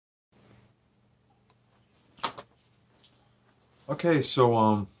Okay,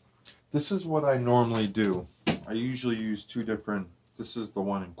 so this is what I normally do. I usually use two different, this is the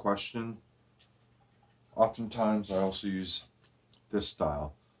one in question. Oftentimes I also use this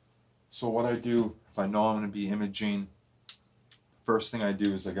style. So what I do, if I know I'm going to be imaging, first thing I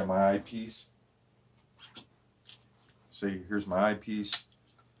do is I get my eyepiece. Say, here's my eyepiece.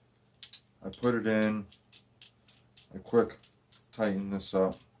 I put it in, I quick tighten this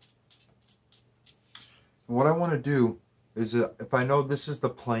up. And what I want to do is if I know this is the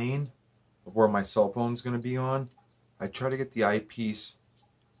plane of where my cell phone is going to be on, I try to get the eyepiece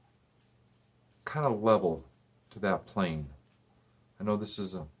kind of level to that plane. I know this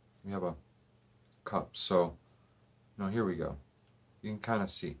is we have a cup, so here we go. You can kind of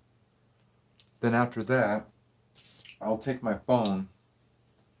see. Then after that, I'll take my phone,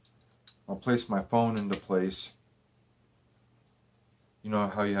 I'll place my phone into place. You know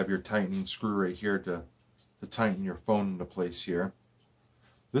how you have your tightening screw right here to tighten your phone into place here.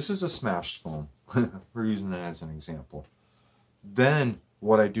 This is a smashed phone. We're using that as an example. Then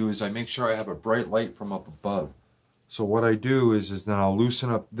what I do is I make sure I have a bright light from up above. So what I do is then I'll loosen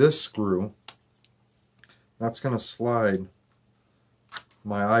up this screw. That's going to slide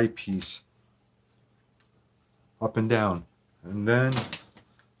my eyepiece up and down. And then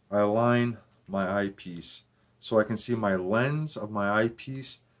I align my eyepiece so I can see my lens of my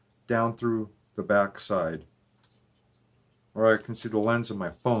eyepiece down through the back side. Or I can see the lens of my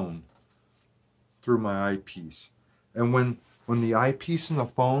phone through my eyepiece. And when the eyepiece and the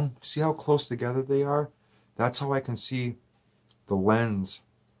phone, see how close together they are? That's how I can see the lens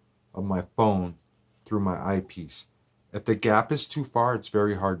of my phone through my eyepiece. If the gap is too far, it's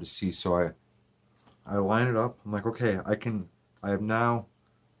very hard to see. So I line it up. I'm like, okay, I have now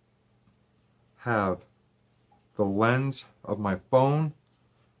have the lens of my phone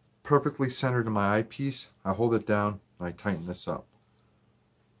perfectly centered in my eyepiece. I hold it down and I tighten this up.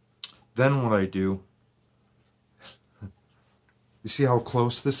 Then what I do, you see how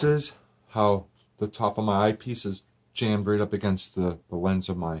close this is? How the top of my eyepiece is jammed right up against the lens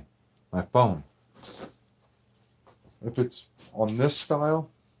of my phone. If it's on this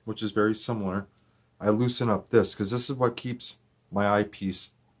style, which is very similar, I loosen up this because this is what keeps my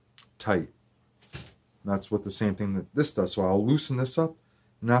eyepiece tight. And that's what the same thing that this does. So I'll loosen this up.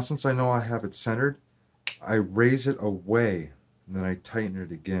 Now since I know I have it centered, I raise it away and then I tighten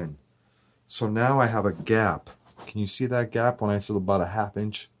it again. So now I have a gap. Can you see that gap when I said about a ½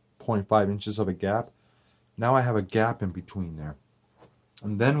 inch, 0.5 inches of a gap? Now I have a gap in between there.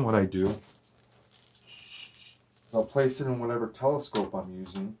 And then what I do is I'll place it in whatever telescope I'm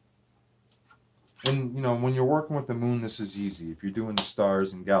using. And when you're working with the moon, this is easy. If you're doing the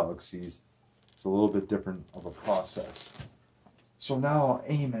stars and galaxies, it's a little bit different of a process. So now I'll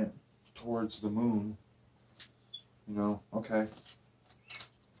aim it towards the moon. Okay.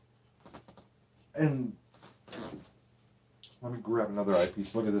 And let me grab another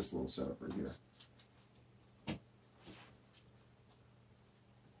eyepiece. Look at this little setup right here.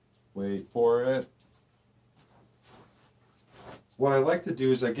 Wait for it. What I like to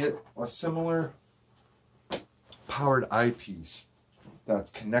do is I get a similar powered eyepiece that's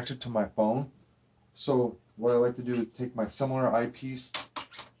connected to my phone. So what I like to do is take my similar eyepiece,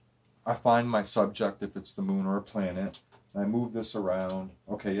 I find my subject, if it's the moon or a planet, and I move this around.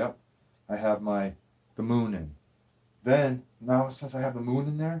 Okay, yep, I have the moon in. Then, now since I have the moon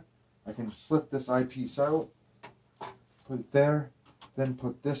in there, I can slip this eyepiece out, put it there, then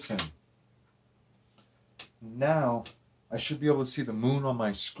put this in. Now, I should be able to see the moon on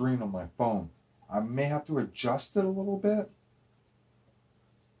my screen on my phone. I may have to adjust it a little bit,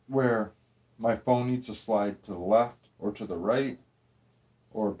 where my phone needs to slide to the left or to the right,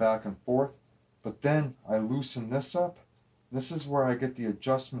 or back and forth. But then I loosen this up. This is where I get the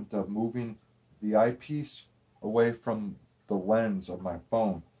adjustment of moving the eyepiece away from the lens of my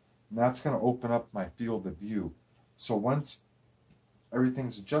phone. And that's going to open up my field of view. So once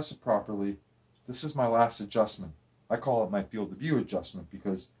everything's adjusted properly, this is my last adjustment. I call it my field of view adjustment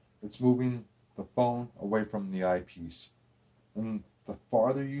because it's moving the phone away from the eyepiece. And the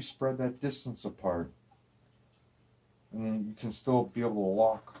farther you spread that distance apart, and then you can still be able to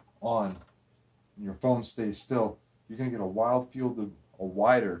lock on and your phone stays still, you're going to get a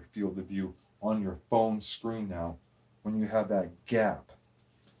wider field of view on your phone screen now when you have that gap.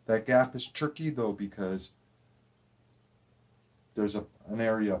 That gap is tricky though because there's an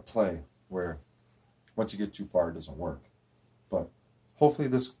area of play where once you get too far it doesn't work. But hopefully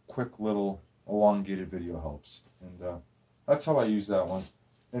this quick little elongated video helps. And that's how I use that one.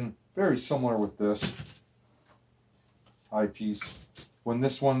 And very similar with this eyepiece. When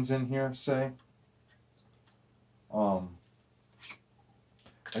this one's in here, say,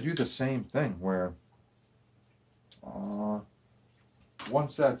 I do the same thing where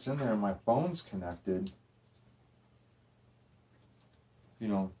once that's in there and my phone's connected, you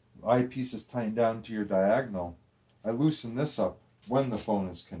know, eyepiece is tightened down to your diagonal, I loosen this up when the phone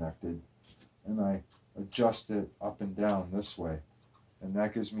is connected, and I adjust it up and down this way. And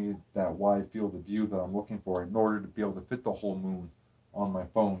that gives me that wide field of view that I'm looking for in order to be able to fit the whole moon on my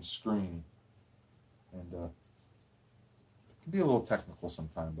phone screen. And it can be a little technical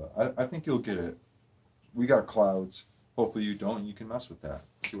sometimes, but I think you'll get it. We got clouds. Hopefully you don't, and you can mess with that.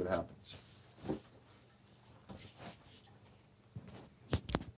 See what happens.